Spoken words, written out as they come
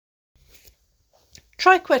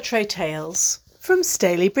Triquetre Tales from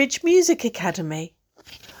Stalybridge Music Academy.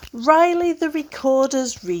 Riley the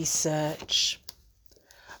Recorder's Research.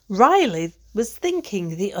 Riley was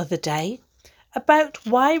thinking the other day about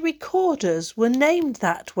why recorders were named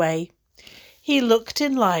that way. He looked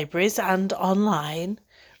in libraries and online,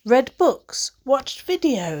 read books, watched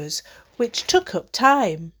videos, which took up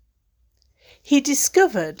time. He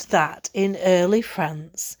discovered that in early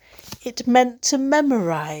France it meant to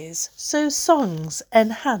memorise, so songs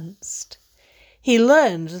enhanced. He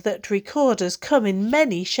learned that recorders come in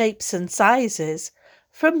many shapes and sizes,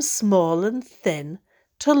 from small and thin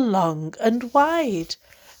to long and wide.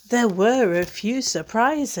 There were a few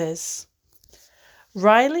surprises.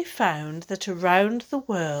 Riley found that around the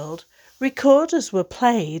world recorders were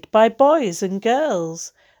played by boys and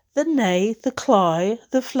girls. The ney, the cloy,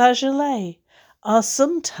 the flageolet are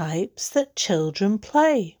some types that children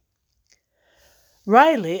play.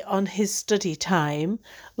 Riley, on his study time,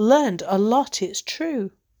 learned a lot, it's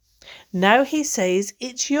true. Now he says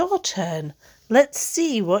it's your turn. Let's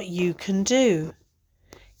see what you can do.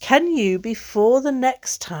 Can you, before the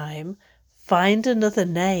next time, find another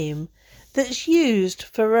name that's used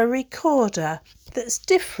for a recorder that's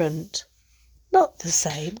different, not the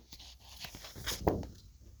same?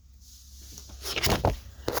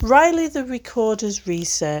 Riley the Recorder's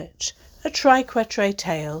Research, a Triquetre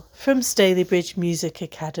Tale from Stalybridge Music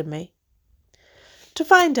Academy. To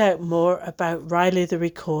find out more about Riley the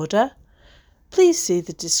Recorder, please see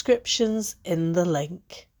the descriptions in the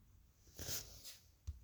link.